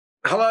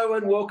Hello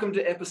and welcome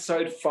to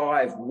episode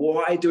 5.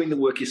 Why doing the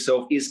work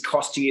yourself is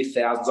costing you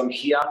thousands. I'm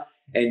here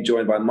and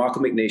joined by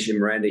Michael McNeish and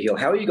Miranda Hill.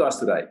 How are you guys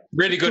today?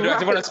 Really good.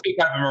 I want to speak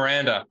over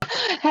Miranda.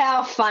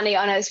 How funny.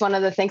 I know it's one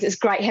of the things. It's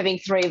great having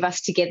three of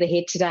us together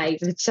here today,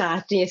 but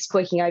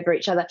squeaking over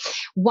each other.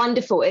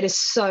 Wonderful. It is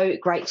so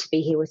great to be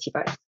here with you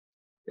both.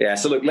 Yeah,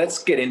 so look,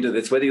 let's get into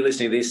this. Whether you're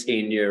listening to this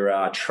in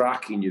your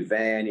truck, in your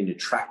van, in your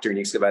tractor, in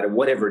your excavator,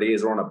 whatever it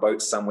is, or on a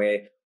boat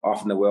somewhere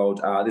off in the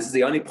world, this is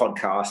the only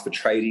podcast for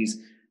tradies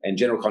and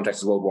general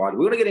contractors worldwide.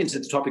 We're going to get into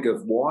the topic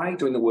of why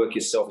doing the work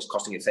yourself is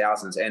costing you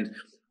thousands. And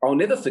I'll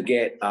never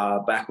forget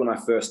back when I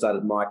first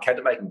started my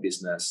cabinet making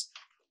business,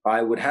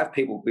 I would have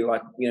people be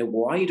like,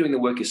 why are you doing the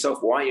work yourself?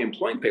 Why are you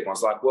employing people? I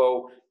was like,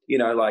 well,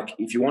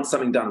 if you want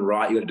something done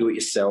right, you got to do it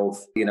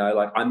yourself.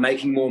 I'm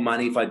making more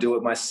money if I do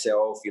it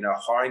myself.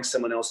 Hiring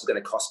someone else is going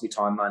to cost me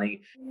time,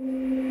 money.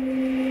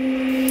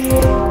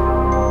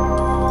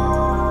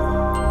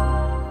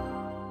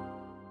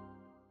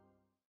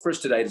 For us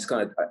today, just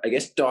kind of,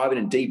 dive in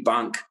and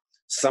debunk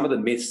some of the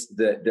myths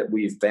that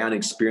we've found and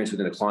experienced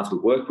within the clients we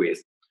work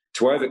with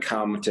to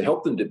overcome, to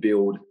help them to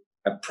build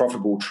a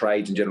profitable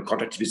trades and general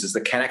contractor business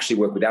that can actually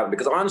work without them.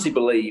 Because I honestly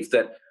believe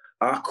that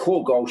our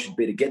core goal should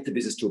be to get the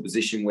business to a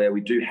position where we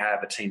do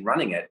have a team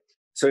running it.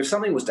 So if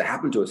something was to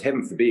happen to us,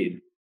 heaven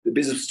forbid, the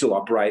business will still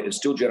operate and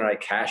still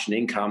generate cash and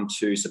income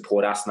to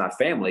support us and our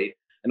family,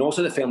 and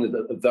also the family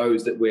of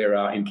those that we're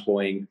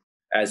employing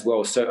as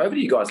well. So over to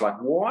you guys,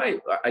 why,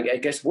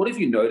 what have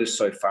you noticed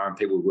so far in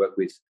people we work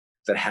with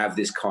that have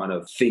this kind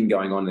of thing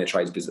going on in their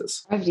trades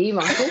business? Over to you,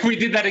 Michael. We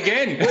did that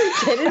again. We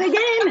did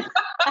it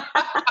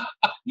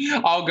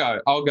again. I'll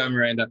go,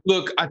 Miranda.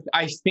 Look,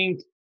 I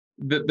think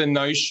that the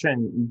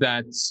notion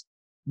that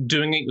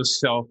doing it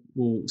yourself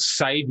will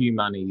save you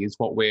money is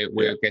what we're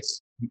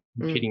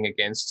competing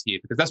against here,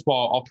 because that's why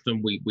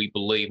often we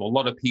believe, a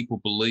lot of people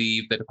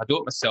believe that if I do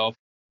it myself,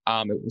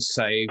 it will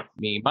save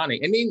me money.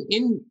 And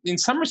in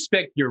some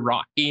respect, you're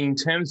right in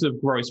terms of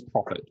gross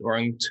profit or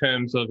in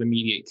terms of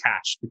immediate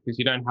cash, because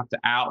you don't have to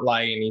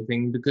outlay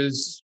anything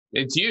because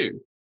it's you.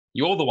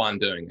 You're the one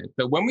doing it.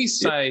 But when we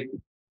say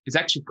it's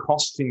actually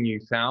costing you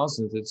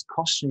thousands, it's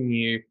costing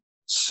you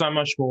so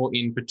much more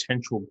in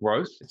potential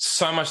growth. It's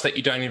so much that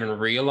you don't even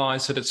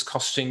realize that it's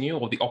costing you,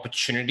 or the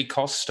opportunity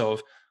cost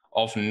of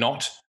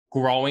not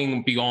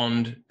growing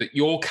beyond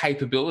your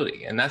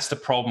capability. And that's the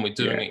problem with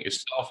doing it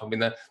yourself. I mean,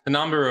 the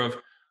number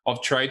of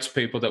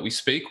tradespeople that we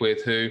speak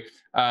with who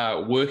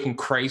are working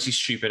crazy,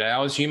 stupid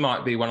hours. You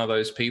might be one of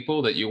those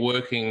people that you're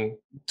working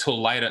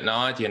till late at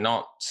night. You're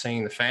not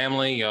seeing the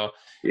family. You're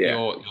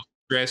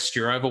stressed,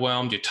 you're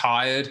overwhelmed, you're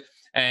tired,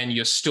 and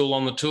you're still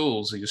on the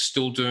tools, or you're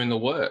still doing the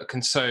work.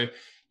 And so,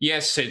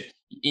 yes,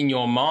 in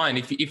your mind,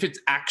 if it's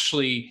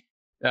actually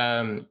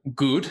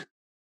good,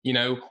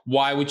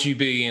 why would you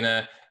be in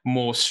a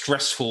more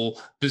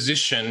stressful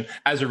position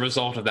as a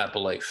result of that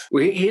belief?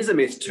 Well, here's a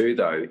myth too,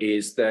 though,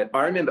 is that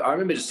I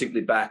remember just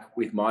simply back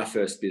with my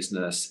first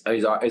business,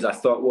 as I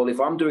thought, well, if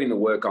I'm doing the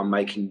work, I'm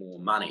making more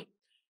money.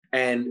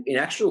 And in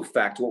actual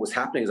fact, what was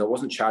happening is I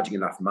wasn't charging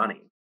enough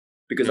money,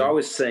 because I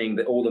was seeing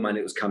that all the money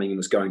that was coming in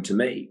was going to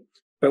me.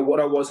 But what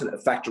I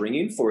wasn't factoring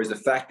in for is the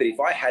fact that if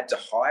I had to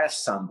hire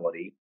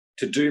somebody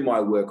to do my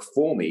work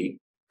for me,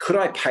 could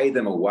I pay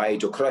them a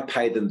wage, or could I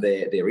pay them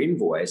their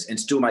invoice and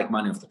still make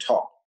money off the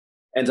top?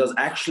 And I was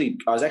actually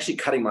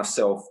cutting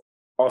myself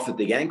off at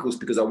the ankles,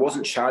 because I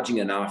wasn't charging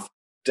enough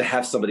to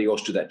have somebody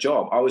else do that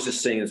job. I was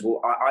just seeing it as, well,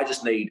 I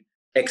just need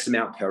X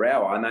amount per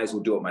hour. I may as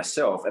well do it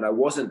myself. And I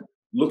wasn't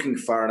looking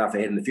far enough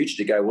ahead in the future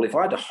to go, well, if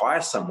I had to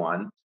hire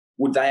someone,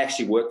 would they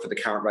actually work for the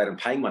current rate I'm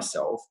paying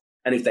myself?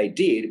 And if they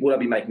did, would I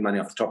be making money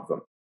off the top of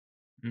them?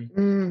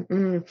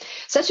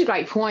 Such a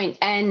great point.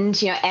 And,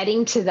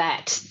 adding to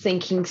that,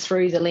 thinking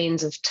through the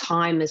lens of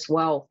time as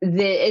well.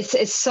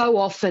 It's so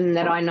often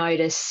that I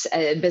notice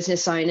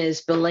business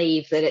owners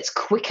believe that it's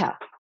quicker.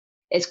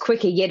 It's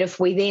quicker. Yet if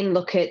we then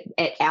look at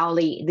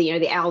hourly,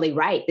 the hourly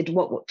rate,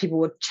 what people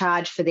would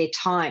charge for their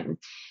time,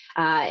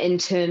 in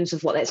terms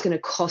of what that's going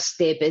to cost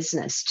their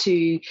business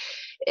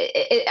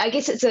I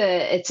guess it's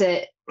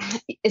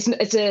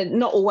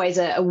not always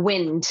a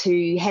win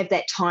to have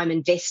that time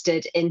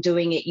invested in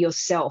doing it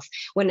yourself,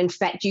 when in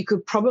fact you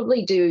could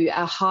probably do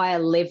a higher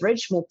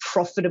leverage, more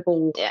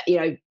profitable,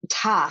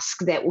 task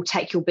that will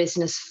take your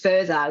business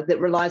further, that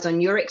relies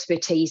on your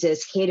expertise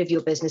as head of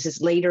your business, as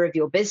leader of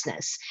your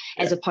business,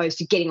 as opposed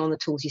to getting on the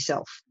tools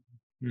yourself.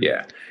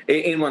 Yeah.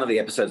 In one of the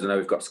episodes I know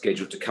we've got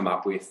scheduled to come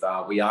up with,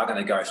 we are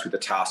going to go through the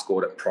task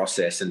audit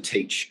process and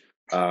teach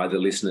the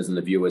listeners and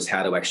the viewers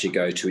how to actually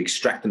go to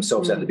extract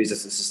themselves out of the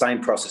business. It's the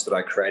same process that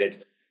I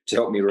created to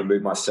help me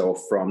remove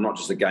myself from not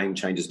just the Game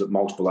Changers, but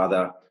multiple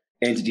other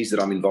entities that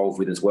I'm involved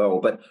with as well.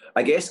 But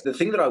I guess the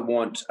thing that I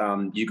want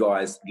you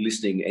guys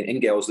listening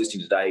and girls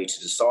listening today to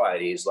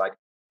decide is,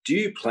 do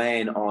you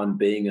plan on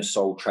being a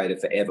sole trader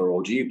forever,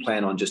 or do you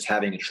plan on just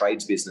having a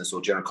trades business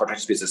or general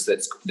contractors business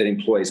that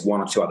employs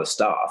one or two other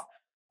staff?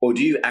 Or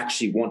do you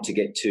actually want to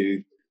get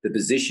to the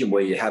position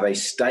where you have a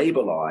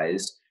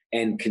stabilized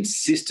and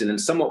consistent and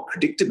somewhat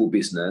predictable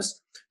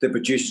business that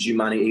produces you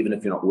money even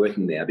if you're not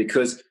working there?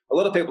 Because a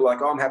lot of people are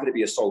like, oh, I'm happy to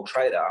be a sole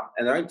trader.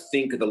 And they don't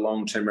think of the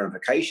long-term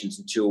ramifications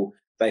until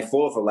they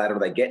fall off a ladder or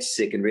they get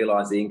sick and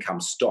realize the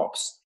income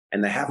stops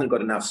and they haven't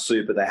got enough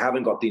super, they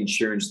haven't got the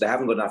insurance, they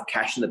haven't got enough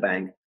cash in the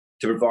bank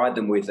to provide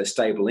them with a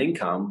stable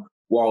income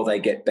while they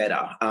get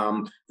better.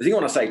 The thing I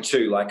want to say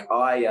too, like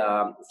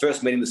I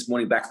first meeting this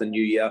morning back in the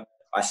new year,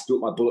 I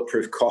spilt my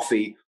bulletproof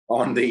coffee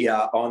on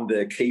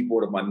the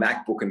keyboard of my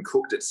MacBook and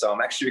cooked it. So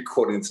I'm actually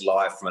recording this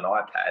live from an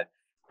iPad.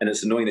 And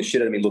it's annoying the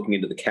shit out of me looking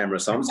into the camera.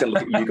 So I'm just going to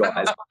look at you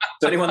guys.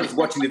 So anyone that's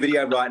watching the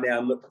video right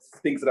now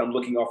thinks that I'm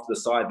looking off to the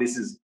side, this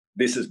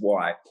is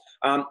why.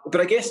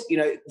 But I guess,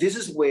 this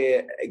is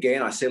where,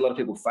 again, I see a lot of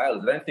people fail.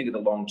 They don't think of the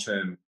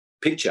long-term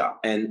picture.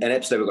 And an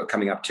episode we've got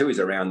coming up too is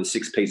around the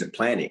 6 Ps of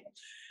planning.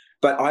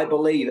 But I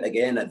believe,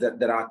 again,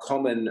 that our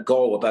common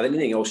goal above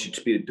anything else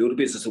should be to build a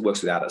business that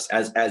works without us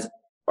as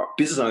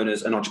business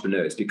owners and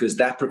entrepreneurs, because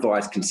that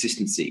provides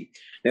consistency.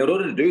 Now, in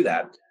order to do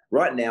that,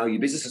 right now, your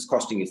business is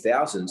costing you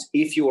thousands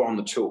if you are on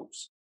the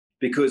tools,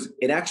 because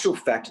in actual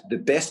fact, the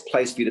best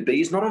place for you to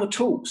be is not on the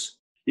tools.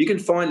 You can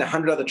find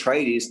 100 other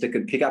tradies that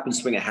can pick up and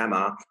swing a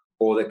hammer,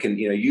 or that can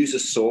use a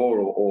saw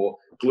or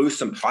glue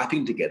some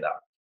piping together.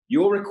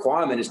 Your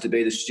requirement is to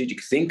be the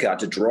strategic thinker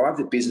to drive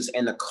the business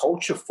and the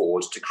culture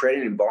forwards to create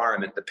an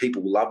environment that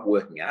people love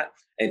working at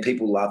and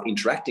people love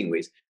interacting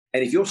with.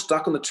 And if you're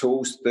stuck on the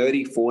tools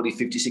 30, 40,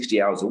 50,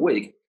 60 hours a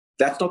week,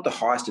 that's not the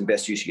highest and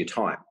best use of your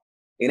time.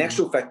 In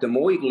actual fact, the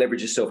more you can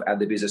leverage yourself out of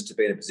the business to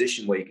be in a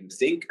position where you can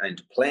think and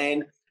to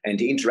plan and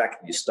to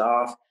interact with your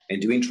staff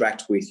and to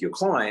interact with your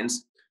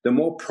clients, the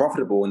more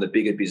profitable and the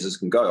bigger business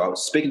can go. I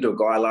was speaking to a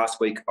guy last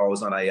week. I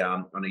was on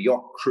a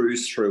yacht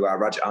cruise through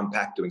Raja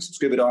Unpack doing some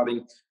scuba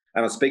diving.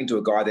 And I was speaking to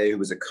a guy there who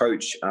was a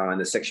coach in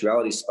the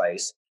sexuality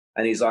space.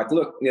 And he's like,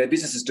 look,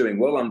 business is doing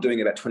well. I'm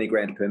doing about 20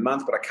 grand per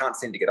month, but I can't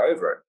seem to get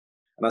over it.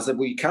 And I said,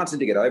 well, you can't seem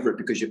to get over it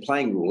because you're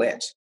playing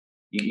roulette.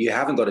 You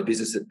haven't got a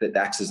business that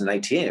acts as an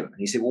ATM. And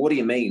he said, well, what do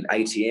you mean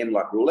ATM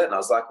like roulette? And I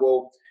was like,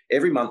 well,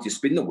 every month you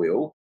spin the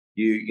wheel,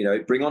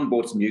 you bring on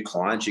board some new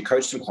clients, you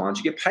coach some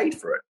clients, you get paid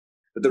for it.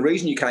 But the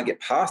reason you can't get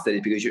past that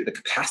is because you're at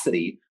the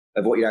capacity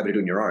of what you're able to do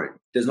on your own.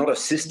 There's not a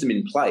system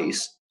in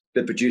place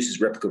that produces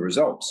replicable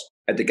results.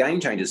 At the Game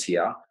Changers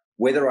here,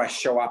 whether I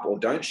show up or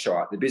don't show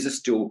up, the business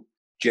still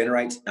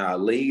generates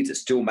leads, it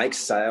still makes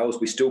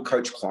sales, we still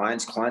coach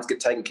clients get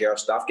taken care of,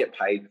 staff get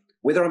paid,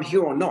 whether I'm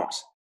here or not.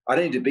 I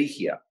don't need to be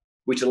here,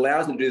 which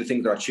allows me to do the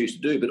things that I choose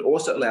to do, but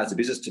also allows the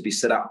business to be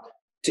set up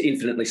to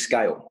infinitely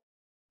scale,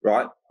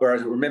 right?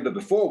 Whereas I remember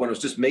before when it was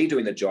just me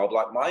doing the job,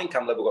 like my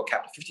income level got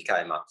capped at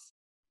 50K a month,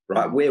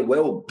 right? We're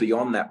well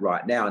beyond that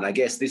right now. And I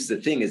guess this is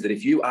the thing, is that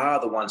if you are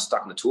the one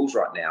stuck in the tools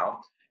right now,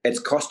 it's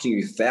costing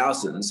you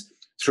thousands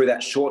through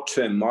that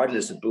short-term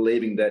mindedness of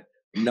believing that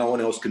no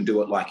one else can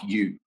do it like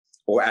you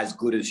or as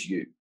good as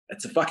you.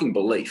 It's a fucking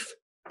belief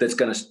that's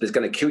going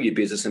to kill your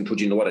business and put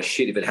you in a lot of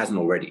shit if it hasn't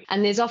already.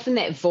 And there's often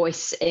that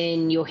voice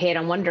in your head.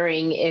 I'm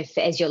wondering if,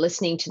 as you're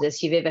listening to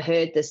this, you've ever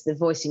heard the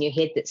voice in your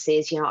head that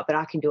says, but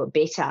I can do it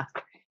better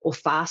or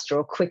faster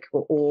or quicker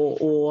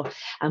or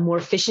more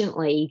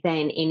efficiently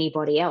than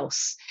anybody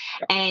else.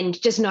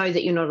 And just know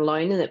that you're not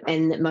alone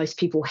and that most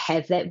people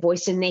have that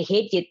voice in their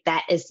head, yet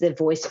that is the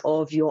voice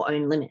of your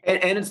own limit.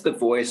 And it's the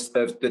voice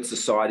that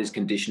society's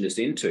conditioned us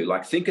into.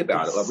 Like, think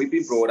about it. Like, we've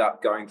been brought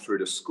up going through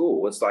to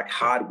school. It's like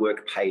hard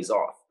work pays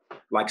off.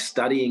 Like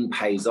studying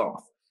pays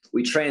off.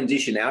 We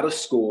transition out of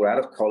school, out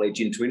of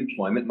college into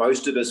employment.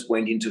 Most of us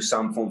went into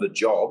some form of a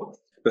job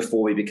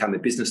before we become a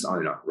business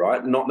owner,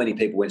 right? Not many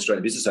people went straight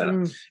to business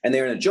owner. And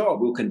they're in a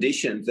job. We're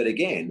conditioned that,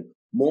 again,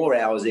 more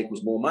hours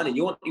equals more money.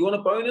 You want a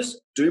bonus?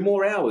 Do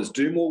more hours,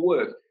 do more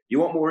work. You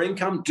want more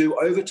income? Do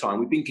overtime.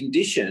 We've been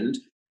conditioned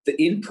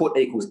that input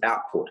equals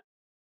output,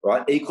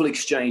 right? Equal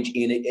exchange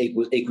in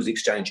equals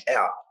exchange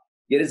out.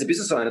 Yet as a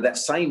business owner, that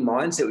same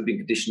mindset we've been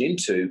conditioned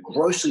into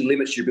grossly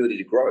limits your ability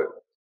to grow.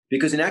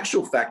 Because in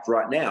actual fact,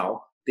 right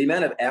now, the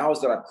amount of hours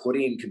that I put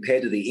in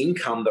compared to the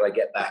income that I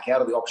get back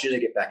out, or the opportunity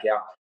to get back out,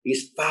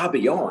 is far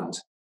beyond.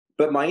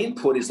 But my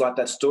input is like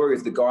that story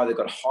of the guy that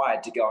got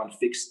hired to go and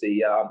fix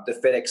the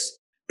FedEx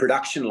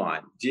production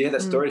line. Do you hear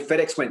that story?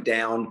 FedEx went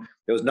down.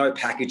 There was no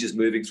packages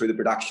moving through the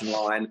production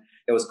line.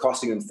 It was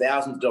costing them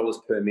thousands of dollars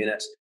per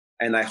minute.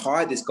 And they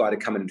hired this guy to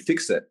come in and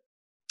fix it.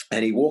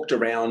 And he walked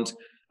around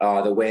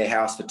the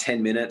warehouse for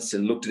 10 minutes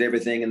and looked at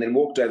everything, and then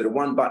walked over to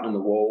one button on the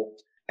wall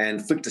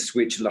and flicked a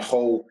switch, and the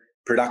whole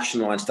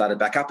production line started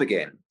back up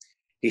again.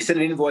 He sent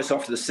an invoice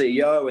off to the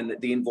CEO, and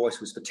the invoice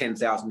was for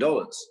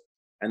 $10,000.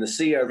 And the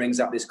CEO rings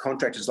up this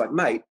contractor, is like,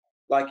 mate,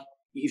 like,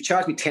 you've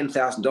charged me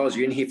 $10,000.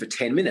 You're in here for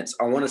 10 minutes.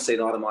 I want to see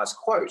an itemized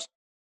quote.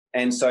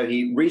 And so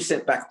he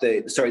resent back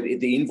the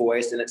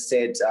invoice, and it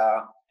said,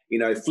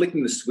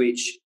 flicking the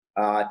switch,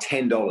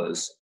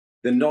 $10.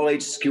 The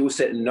knowledge, skill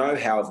set, and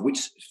know-how of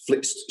which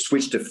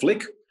switch to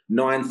flick,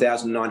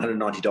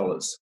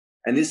 $9,990.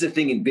 And this is the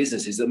thing in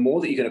business, is the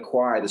more that you can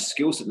acquire the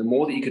skill set, the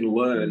more that you can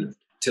learn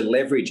to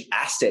leverage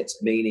assets,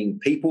 meaning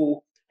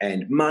people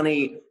and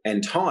money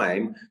and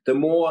time, the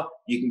more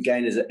you can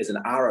gain as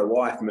an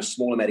ROI from a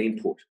small amount of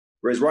input.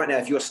 Whereas right now,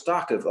 if you're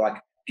stuck of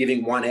like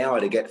giving 1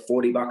 hour to get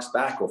 $40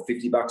 back or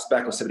 $50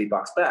 back or $70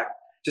 back.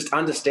 Just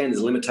understand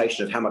there's a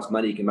limitation of how much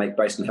money you can make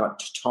based on how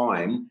much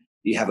time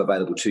you have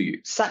available to you.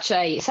 Such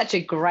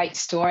a great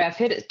story. I've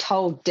heard it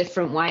told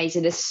different ways.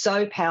 It is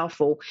so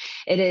powerful.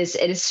 It is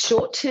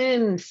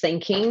short-term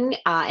thinking,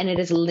 and it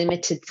is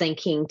limited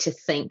thinking to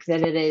think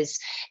that it is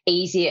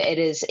easier. It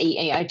is,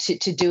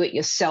 to do it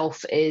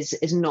yourself is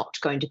not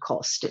going to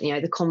cost.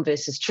 The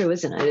converse is true,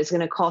 isn't it? It's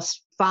going to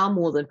cost far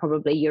more than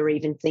probably you're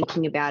even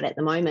thinking about at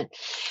the moment.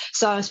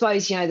 So I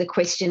suppose, the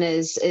question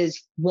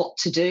is what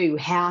to do,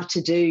 how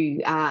to do,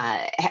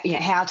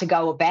 how to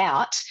go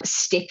about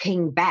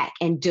stepping back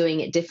and doing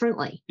it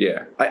differently.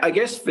 Yeah. I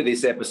guess for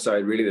this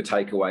episode, really the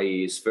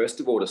takeaway is, first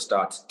of all, to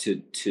start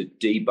to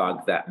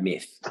debug that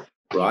myth,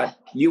 right?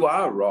 Yeah. You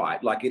are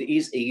right. Like, it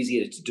is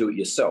easier to do it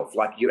yourself.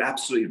 Like, you're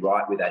absolutely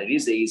right with that. It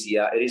is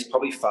easier. It is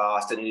probably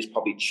fast, and it is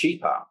probably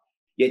cheaper.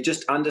 Yet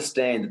just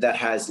understand that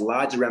has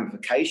larger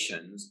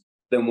ramifications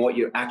than what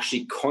you're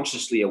actually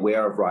consciously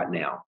aware of right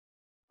now.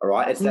 All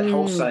right. It's that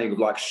whole saying of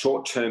like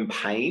short-term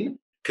pain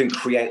can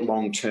create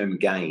long-term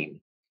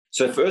gain.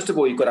 So first of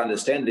all, you've got to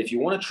understand that if you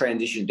want to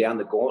transition down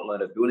the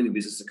gauntlet of building a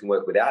business that can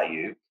work without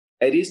you,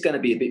 it is going to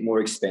be a bit more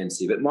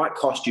expensive. It might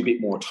cost you a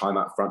bit more time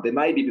up front. There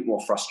may be a bit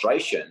more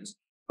frustrations,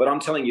 but I'm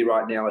telling you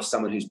right now, as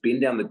someone who's been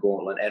down the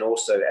gauntlet, and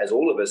also as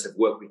all of us have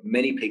worked with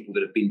many people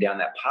that have been down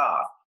that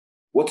path,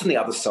 what's on the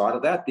other side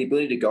of that? The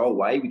ability to go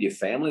away with your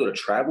family, or to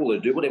travel, or to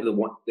do whatever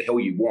the hell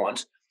you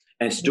want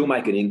and still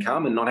make an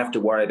income and not have to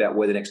worry about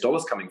where the next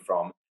dollar's coming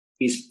from,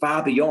 is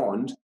far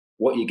beyond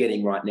what you're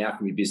getting right now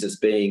from your business,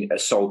 being a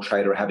sole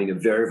trader or having a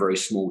very, very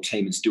small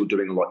team and still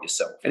doing a lot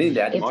yourself. Anything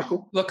to add,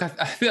 Michael? Look, I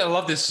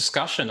love this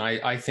discussion.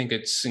 I think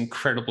it's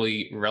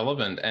incredibly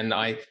relevant. And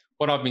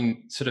what I've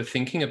been sort of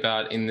thinking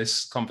about in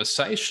this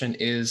conversation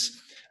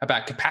is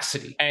about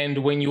capacity. And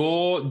when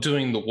you're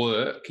doing the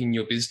work in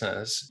your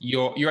business,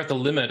 you're at the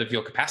limit of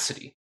your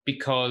capacity,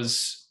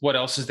 because what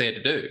else is there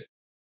to do?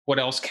 What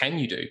else can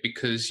you do?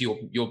 Because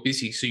you're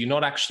busy. So you're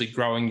not actually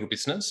growing your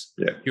business.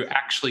 Yeah. You're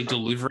actually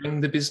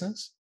delivering the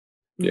business.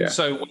 Yeah.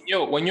 So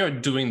when you're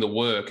doing the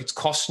work, it's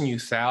costing you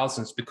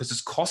thousands, because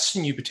it's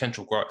costing you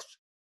potential growth,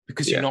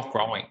 because you're not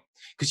growing.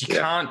 Because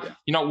you're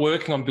not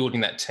working on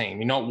building that team.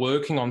 You're not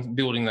working on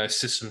building those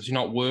systems. You're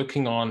not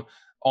working on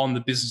the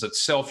business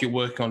itself. You're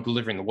working on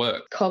delivering the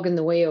work. Cog in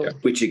the wheel. Yeah.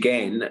 Which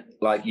again,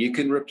 like, you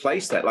can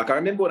replace that. Like, I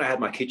remember when I had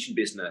my kitchen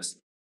business,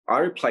 I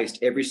replaced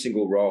every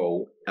single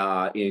role,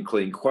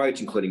 including quotes,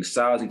 including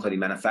sales, including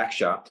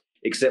manufacture,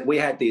 except we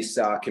had this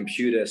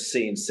computer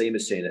CNC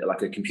machine,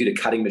 like a computer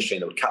cutting machine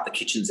that would cut the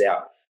kitchens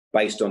out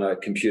based on a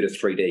computer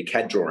 3D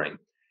CAD drawing.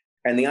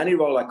 And the only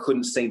role I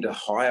couldn't seem to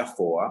hire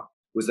for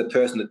was the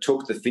person that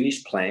took the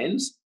finished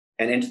plans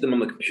and entered them on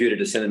the computer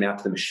to send them out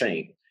to the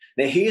machine.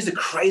 Now, here's the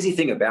crazy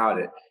thing about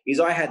it, is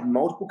I had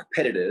multiple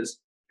competitors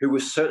who were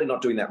certainly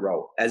not doing that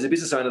role. As a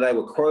business owner, they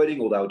were quoting,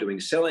 or they were doing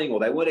selling, or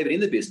they weren't even in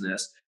the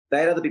business. They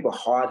had other people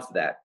hired for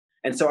that.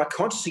 And so I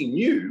consciously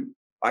knew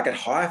I could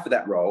hire for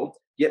that role,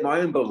 yet my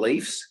own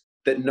beliefs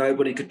that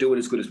nobody could do it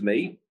as good as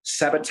me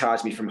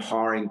sabotaged me from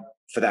hiring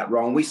for that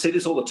role. And we see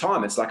this all the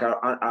time. It's like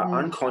our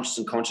unconscious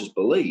and conscious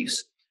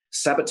beliefs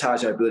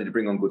sabotage our ability to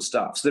bring on good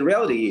stuff. So the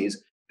reality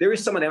is, there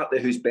is someone out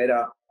there who's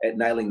better at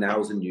nailing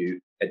nails than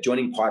you, at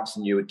joining pipes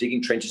than you, at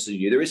digging trenches than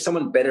you. There is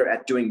someone better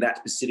at doing that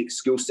specific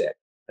skill set.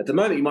 At the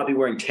moment, you might be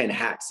wearing 10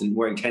 hats and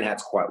wearing 10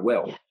 hats quite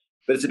well.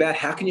 But it's about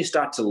how can you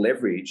start to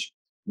leverage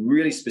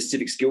really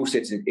specific skill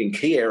sets in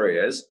key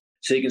areas,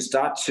 so you can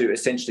start to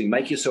essentially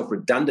make yourself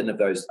redundant of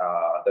those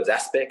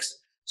aspects.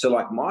 So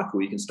like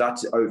Michael, you can start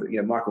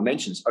to Michael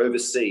mentions,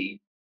 oversee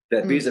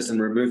that business and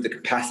remove the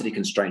capacity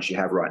constraints you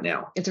have right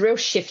now. It's a real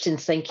shift in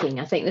thinking.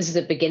 I think this is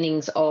the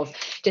beginnings of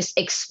just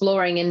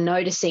exploring and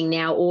noticing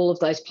now all of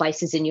those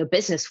places in your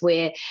business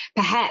where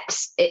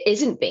perhaps it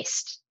isn't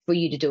best for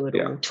you to do it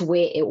all, to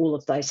wear all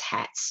of those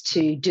hats,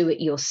 to do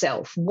it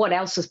yourself. What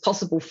else is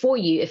possible for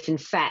you if, in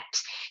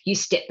fact, you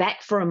step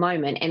back for a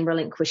moment and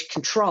relinquish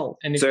control?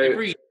 And if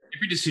every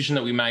decision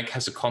that we make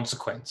has a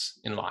consequence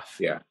in life,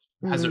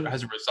 has a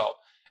result.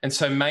 And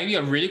so maybe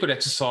a really good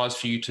exercise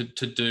for you to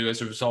do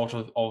as a result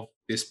of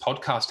this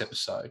podcast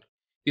episode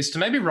is to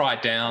maybe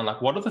write down,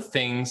 like, what are the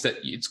things that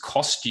it's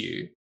cost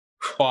you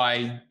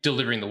by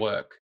delivering the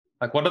work?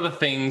 Like, what are the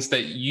things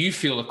that you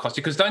feel have cost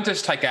you? Because don't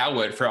just take our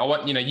word for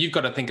it. You've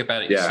got to think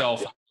about it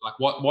yourself. Like,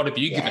 what have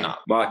you given up?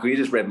 Michael, you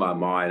just read my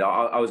mind.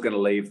 I was going to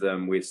leave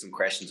them with some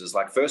questions. It's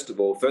like, first of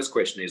all, first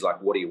question is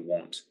like, what do you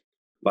want?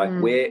 Like,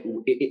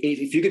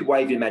 if you could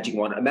wave your magic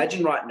wand,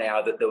 imagine right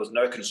now that there was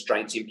no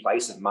constraints in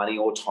place of money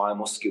or time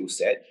or skill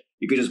set.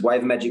 You could just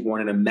wave a magic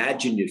wand and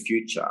imagine your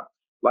future.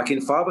 Like, in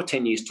 5 or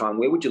 10 years' time,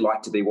 where would you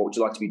like to be? What would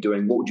you like to be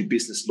doing? What would your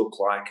business look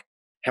like?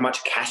 How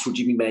much cash would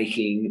you be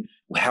making?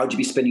 How would you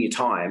be spending your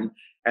time?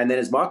 And then,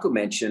 as Michael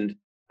mentioned,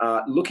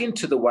 look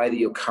into the way that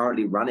you're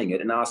currently running it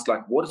and ask,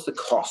 like, what is the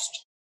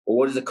cost or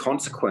what is the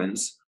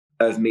consequence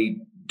of me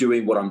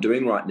doing what I'm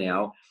doing right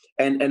now?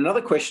 And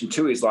another question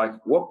too is like,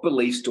 what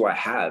beliefs do I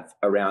have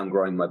around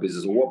growing my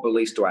business, or what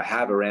beliefs do I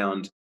have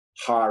around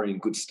hiring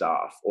good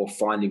staff or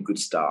finding good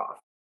staff?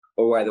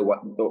 or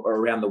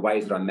around the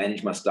ways that I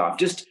manage my staff.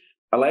 Just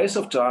allow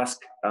yourself to ask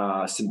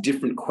some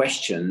different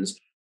questions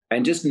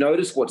and just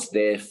notice what's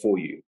there for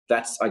you.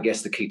 That's, I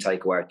guess, the key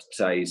takeaway of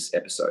today's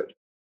episode.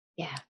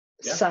 Yeah,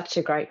 such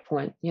a great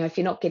point. If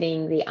you're not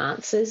getting the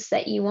answers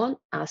that you want,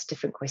 ask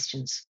different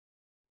questions.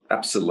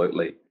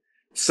 Absolutely.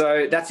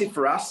 So that's it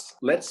for us.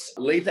 Let's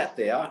leave that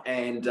there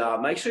and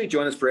make sure you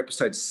join us for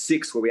episode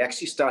 6, where we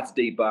actually start to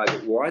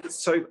debug why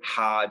it's so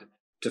hard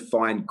to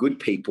find good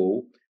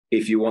people.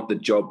 If you want the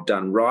job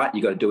done right,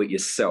 you got to do it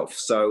yourself.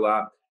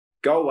 So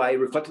go away,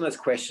 reflect on those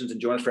questions,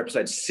 and join us for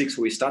episode 6,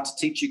 where we start to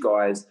teach you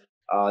guys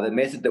the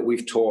method that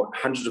we've taught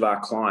hundreds of our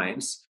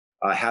clients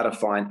how to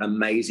find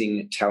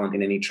amazing talent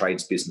in any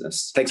trades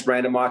business. Thanks,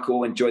 Miranda,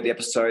 Michael. Enjoyed the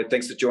episode.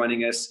 Thanks for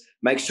joining us.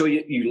 Make sure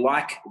you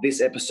like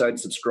this episode,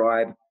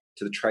 subscribe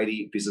to the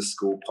Tradie Business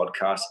School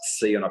podcast.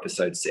 See you on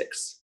episode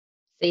 6.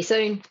 See you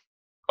soon.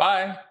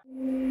 Bye.